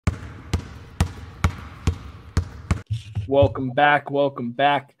Welcome back. Welcome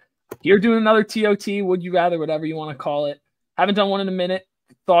back. Here doing another TOT, would you rather, whatever you want to call it. Haven't done one in a minute.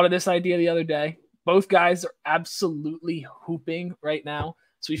 Thought of this idea the other day. Both guys are absolutely hooping right now,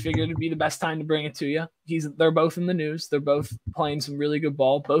 so we figured it'd be the best time to bring it to you. They're both in the news. They're both playing some really good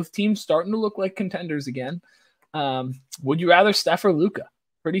ball. Both teams starting to look like contenders again. Would you rather Steph or Luka?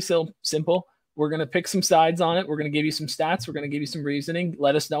 Pretty simple. We're going to pick some sides on it. We're going to give you some stats. We're going to give you some reasoning.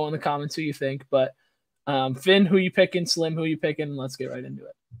 Let us know in the comments who you think. But Finn, who you picking? Slim, who you picking? Let's get right into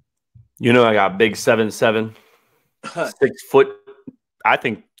it. You know I got big 7'7", 6 foot. I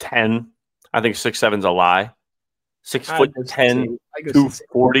think 10. I think 6'7's a lie. 6'10",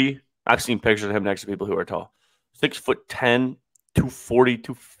 240. I've seen pictures of him next to people who are tall. 6'10", 240,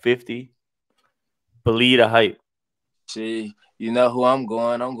 250. Believe the height. See, you know who I'm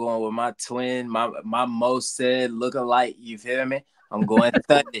going? I'm going with my twin, my most said look-alike. You feel me? I'm going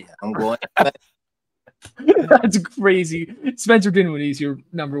 30. I'm going 30. That's crazy. Spencer Dinwiddie's your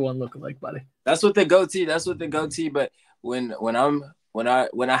number one look-alike, buddy. That's what the goatee. But when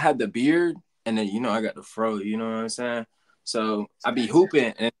I had the beard and then I got the fro, you know what I'm saying? So I be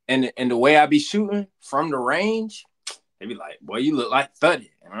hooping and the way I be shooting from the range, they be like, "Boy, you look like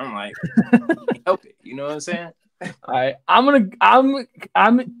 30," and I'm like, "Help it," you know what I'm saying? All right,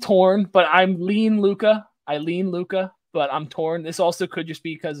 I'm torn, but I'm lean Luka. I lean Luka, but I'm torn. This also could just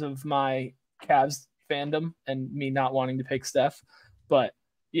be because of my Cavs fandom and me not wanting to pick Steph. But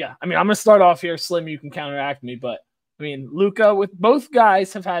yeah, I mean, I'm gonna start off here. Slim, you can counteract me, but I mean, Luka, with both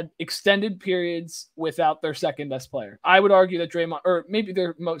guys have had extended periods without their second best player. I would argue that Draymond, or maybe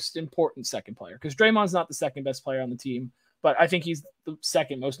their most important second player, because Draymond's not the second best player on the team, but I think he's the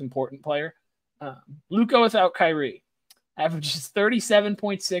second most important player. Luka without Kyrie averages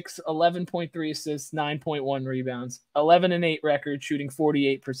 37.6, 11.3 assists, 9.1 rebounds, 11-8 record, shooting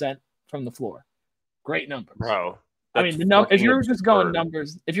 48% from the floor. Great numbers, bro. I mean, if you're just going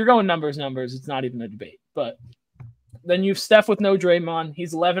numbers, it's not even a debate. But then you've Steph with no Draymond.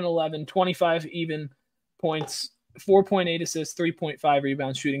 He's 11-11, 25 even points, 4.8 assists, 3.5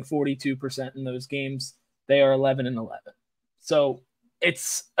 rebounds, shooting 42% in those games. They are 11-11. So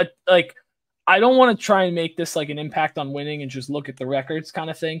it's I don't want to try and make this like an impact on winning and just look at the records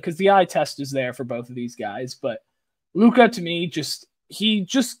kind of thing, because the eye test is there for both of these guys. But Luka, to me, he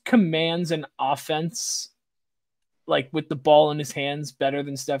just commands an offense like with the ball in his hands better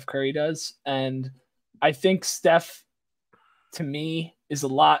than Steph Curry does. And I think Steph, to me, is a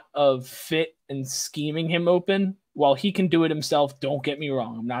lot of fit and scheming him open while he can do it himself. Don't get me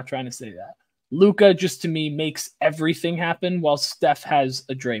wrong. I'm not trying to say that. Luka just, to me, makes everything happen while Steph has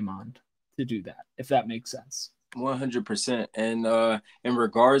a Draymond to do that, if that makes sense. 100%. And in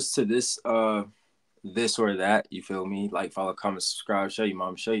regards to this this or that, you feel me? Like, follow, comment, subscribe, show you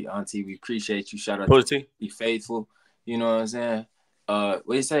mom, show you auntie. We appreciate you. Shout out to be faithful. You know what I'm saying? What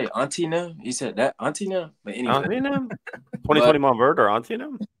do you say? Auntie now? He said that auntie now? But anyway. Auntie now? 2020 mom bird or auntie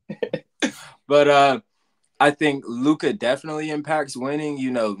now? But I think Luka definitely impacts winning,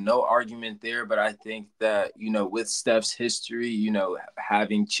 no argument there. But I think that, with Steph's history,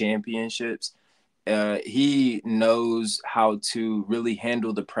 having championships, he knows how to really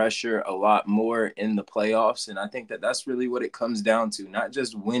handle the pressure a lot more in the playoffs. And I think that that's really what it comes down to, not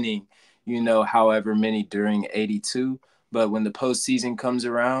just winning, however many during 82, but when the postseason comes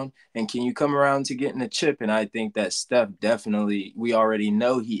around, and can you come around to getting a chip? And I think that Steph definitely, we already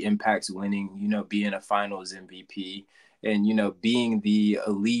know he impacts winning, being a finals MVP and, being the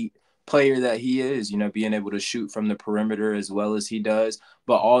elite player that he is, being able to shoot from the perimeter as well as he does,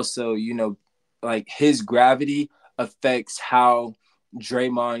 but also, like his gravity affects how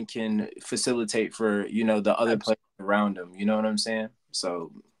Draymond can facilitate for, the other players around him. You know what I'm saying?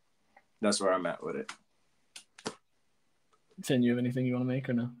 So that's where I'm at with it. Finn, you have anything you want to make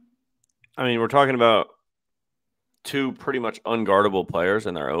or no? I mean, we're talking about two pretty much unguardable players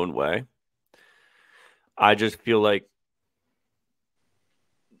in their own way. I just feel like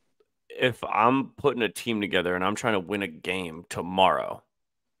if I'm putting a team together and I'm trying to win a game tomorrow,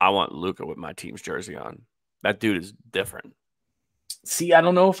 I want Luka with my team's jersey on. That dude is different. See, I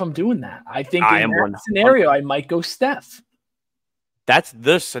don't know if I'm doing that. I think in that scenario, I might go Steph. That's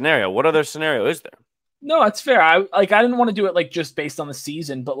the scenario. What other scenario is there? No, that's fair. I didn't want to do it like just based on the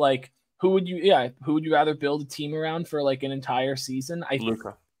season, but like who would you rather build a team around for like an entire season?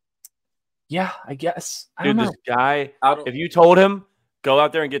 Luka. Yeah, I guess. I don't know. This guy, if you told him go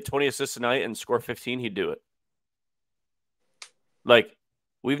out there and get 20 assists a night and score 15, he'd do it. Like,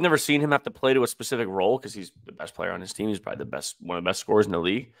 we've never seen him have to play to a specific role because he's the best player on his team. He's probably one of the best scorers in the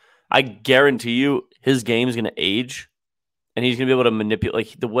league. I guarantee you his game is going to age, and he's going to be able to manipulate.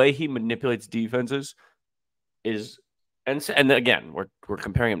 Like, the way he manipulates defenses is And again, we're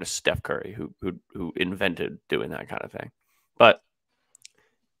comparing him to Steph Curry, who invented doing that kind of thing. But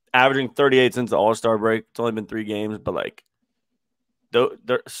averaging 38 since the All-Star break, it's only been 3 games, but like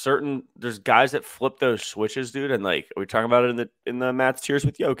there's guys that flip those switches, dude, and like we talking about it in the Matt's tiers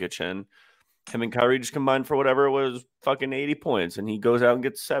with Jokic, and him and Kyrie just combined for whatever it was, fucking 80 points, and he goes out and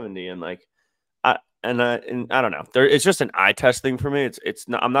gets 70, and like I don't know. It's just an eye test thing for me. It's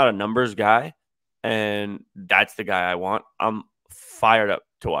not, I'm not a numbers guy, and that's the guy I want. I'm fired up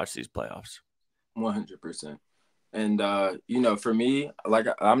to watch these playoffs. 100%. And for me, like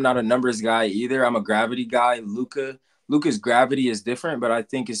I'm not a numbers guy either. I'm a gravity guy. Luka's gravity is different, but I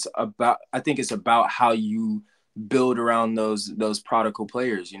think it's about how you build around those prodigal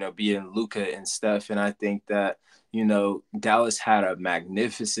players, being Luka and Steph. And I think that, Dallas had a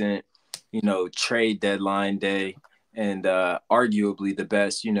magnificent, trade deadline day, and arguably the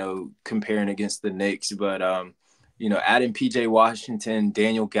best, comparing against the Knicks. But adding PJ Washington,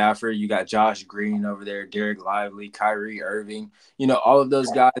 Daniel Gafford, you got Josh Green over there, Derek Lively, Kyrie Irving, all of those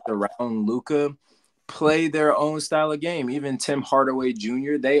guys around Luka play their own style of game. Even Tim Hardaway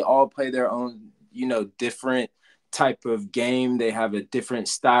Jr., they all play their own, different type of game. They have a different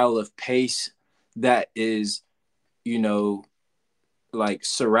style of pace that is, like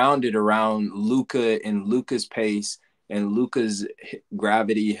surrounded around Luka and Luka's pace and Luka's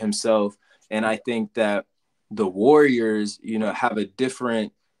gravity himself. And I think that the Warriors, have a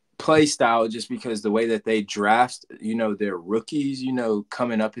different play style just because the way that they draft, their rookies,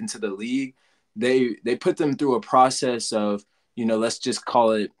 coming up into the league, they put them through a process of, let's just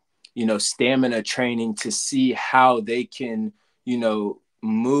call it, stamina training to see how they can,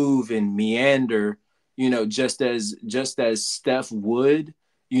 move and meander, just as Steph would,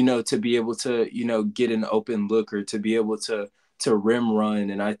 to be able to, get an open look or to be able to rim run.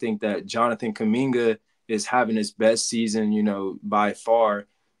 And I think that Jonathan Kuminga is having his best season, by far.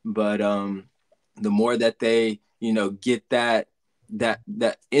 But the more that they, get that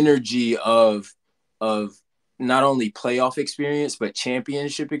energy of not only playoff experience, but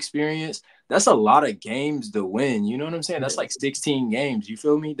championship experience, that's a lot of games to win. You know what I'm saying? That's like 16 games. You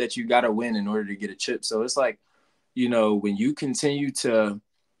feel me? That you got to win in order to get a chip. So it's like, when you continue to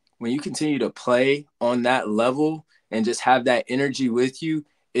play on that level and just have that energy with you,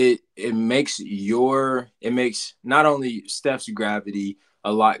 it makes not only Steph's gravity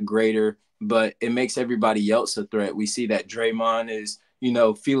a lot greater, but it makes everybody else a threat. We see that Draymond is,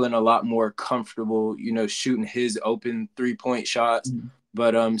 feeling a lot more comfortable, shooting his open 3-point shots. Mm-hmm.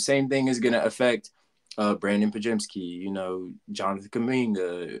 But same thing is going to affect Brandon Pajemski, Jonathan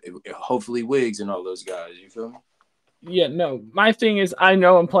Kuminga, hopefully Wiggs and all those guys. You feel me? Yeah, no. My thing is, I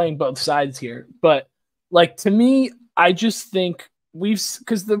know I'm playing both sides here, but like to me, I just think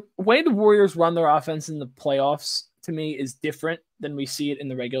because the way the Warriors run their offense in the playoffs to me is different than we see it in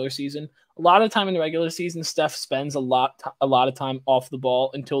the regular season. A lot of time in the regular season, Steph spends a lot of time off the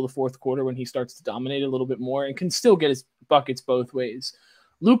ball until the fourth quarter when he starts to dominate a little bit more and can still get his buckets both ways.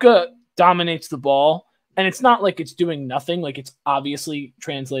 Luka dominates the ball, and it's not like it's doing nothing. Like it's obviously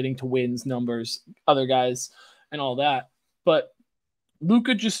translating to wins, numbers, other guys, and all that. But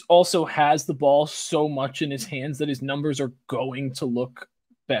Luka just also has the ball so much in his hands that his numbers are going to look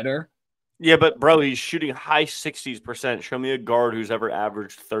better. Yeah, but bro, he's shooting high 60%. Show me a guard who's ever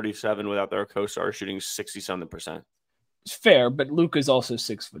averaged 37 without their co-star shooting 60-something%. It's fair, but Luka's also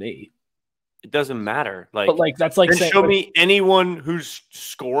 6'8". It doesn't matter. But that's like saying, show me anyone who's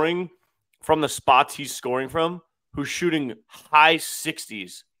scoring from the spots he's scoring from who's shooting high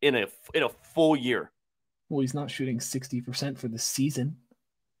 60s in a full year. Well, he's not shooting 60% for the season.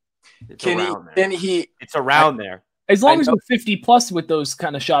 It's around there. As long as you're 50+ with those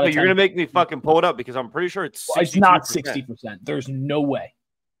kind of shots. You're going to make me fucking pull it up because I'm pretty sure it's 62%. It's not 60%. There's no way.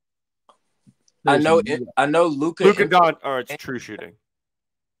 I know Luka. Luka gone, or it's true shooting.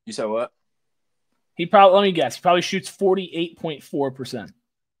 You said what? Let me guess. He probably shoots 48.4%.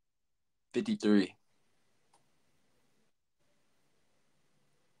 53.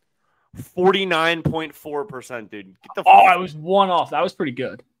 49.4%, dude. I was one off. That was pretty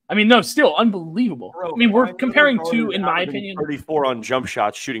good. I mean, no, still unbelievable. Bro, I mean, we're comparing two, in my opinion. 34 on jump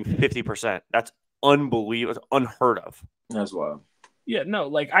shots, shooting 50%. That's unbelievable. It's unheard of. That's wild. Yeah,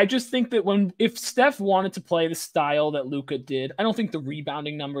 no, I just think that if Steph wanted to play the style that Luka did, I don't think the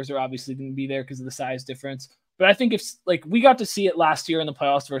rebounding numbers are obviously going to be there because of the size difference. But I think if we got to see it last year in the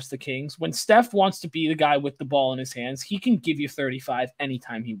playoffs versus the Kings, when Steph wants to be the guy with the ball in his hands, he can give you 35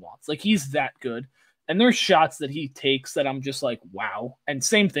 anytime he wants. He's that good. And there's shots that he takes that I'm just like, wow. And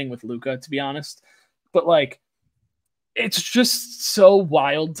same thing with Luka, to be honest. But It's just so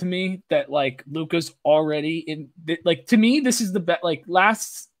wild to me that like Luka's already in. Like to me, this is the bet. Like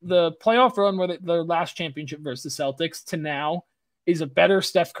the playoff run where their last championship versus the Celtics to now is a better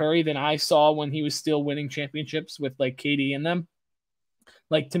Steph Curry than I saw when he was still winning championships with like KD in them.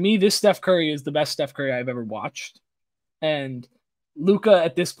 Like to me, this Steph Curry is the best Steph Curry I've ever watched. And Luka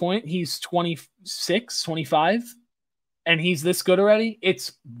at this point, he's 26, 25, and he's this good already.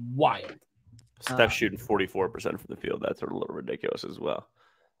 It's wild. Steph shooting 44% from the field. That's a little ridiculous as well.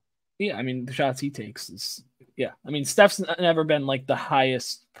 Yeah, I mean, the shots he takes is, yeah. I mean, Steph's never been like the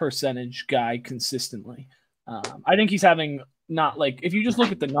highest percentage guy consistently. I think he's having not like, if you just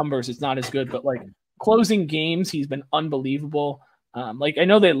look at the numbers, it's not as good, but like closing games, he's been unbelievable. Like I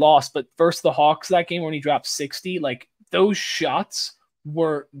know they lost, but versus the Hawks that game when he dropped 60, like those shots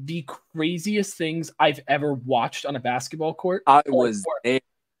were the craziest things I've ever watched on a basketball court. I was there.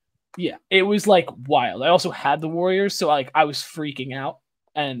 Yeah, it was like wild. I also had the Warriors, so like I was freaking out,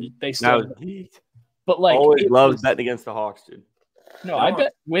 and they still. But like, always loved betting against the Hawks, dude. No, I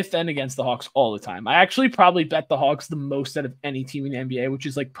bet with and against the Hawks all the time. I actually probably bet the Hawks the most out of any team in the NBA, which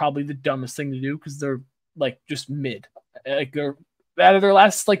is like probably the dumbest thing to do because they're like just mid. Like they're out of their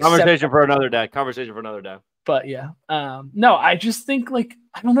last like conversation for another day. Conversation for another day. But yeah, no, I just think like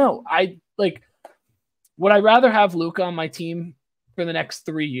I don't know. I like would I rather have Luka on my team for the next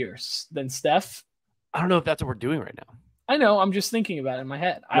 3 years than Steph? I don't know if that's what we're doing right now. I know. I'm just thinking about it in my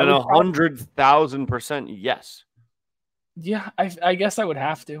head. And 100,000% yes. Yeah, I guess I would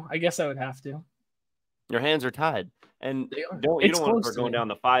have to. Your hands are tied, and you don't want to going down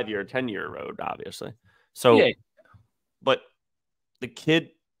the 5-year, 10-year road, obviously. So, yeah. But the kid's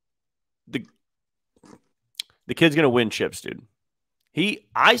gonna win chips, dude.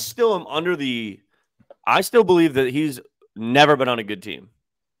 I still believe that he's never been on a good team.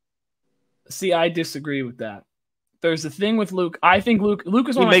 See, I disagree with that. There's a thing with Luke. I think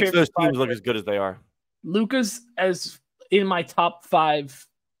Luka's one of my favorite. He makes those teams look as good as they are. Luka's as in my top 5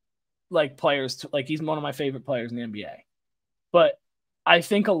 like players. Like he's one of my favorite players in the NBA. But I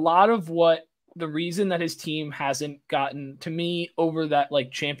think a lot of the reason that his team hasn't gotten to me over that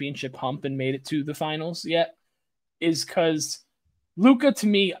like championship hump and made it to the finals yet is because Luka to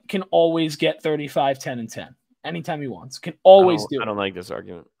me can always get 35, 10, and 10 anytime he wants. Can always do it. I don't like this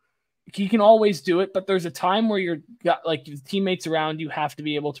argument. He can always do it, but there's a time where you're got like your teammates around you have to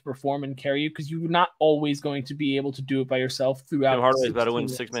be able to perform and carry you because you're not always going to be able to do it by yourself throughout. Tim Hardaway's about to win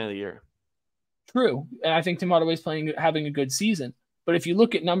 6th Man of the Year. True, and I think Tim Hardaway's having a good season. But if you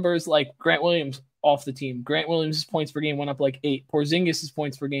look at numbers like Grant Williams off the team, Grant Williams' points per game went up like 8. Porzingis'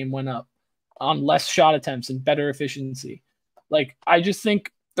 points per game went up on less shot attempts and better efficiency. Like I just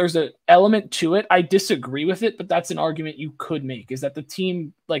think there's an element to it. I disagree with it, but that's an argument you could make is that the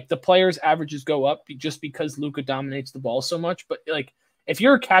team, like the players' averages go up just because Luka dominates the ball so much. But like, if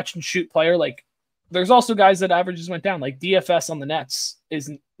you're a catch and shoot player, like there's also guys that averages went down. Like DFS on the Nets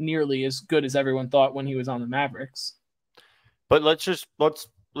isn't nearly as good as everyone thought when he was on the Mavericks. But let's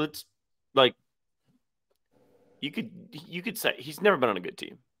like, you could say he's never been on a good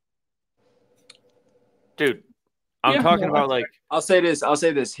team. Dude. I'm talking about like. I'll say this.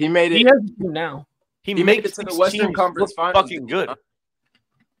 He made it. He has a team now. He made it to the Western Conference Finals. Fucking good.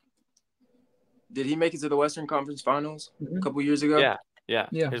 Did he make it to the Western Conference Finals a couple years ago? Yeah.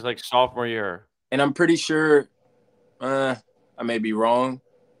 His like sophomore year. And I'm pretty sure, I may be wrong,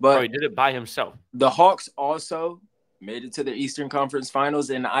 but he did it by himself. The Hawks also made it to the Eastern Conference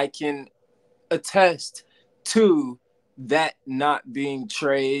Finals, and I can attest to that not being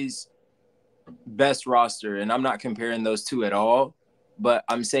Trey's best roster, and I'm not comparing those two at all, but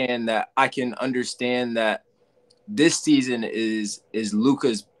I'm saying that I can understand that this season is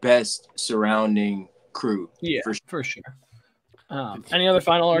Luka's best surrounding crew. Yeah, for sure. Any other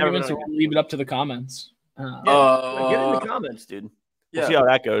final arguments, or we'll leave it up to the comments? Get in the comments, dude. We'll see how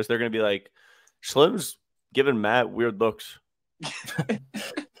that goes. They're going to be like, Slim's giving Matt weird looks.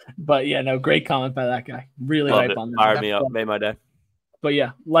 But yeah, no, great comment by that guy. Really hype on that. Fired me up. Made my day. But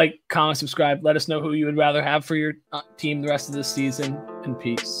yeah, like, comment, subscribe. Let us know who you would rather have for your team the rest of the season. And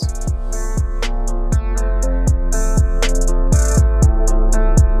peace.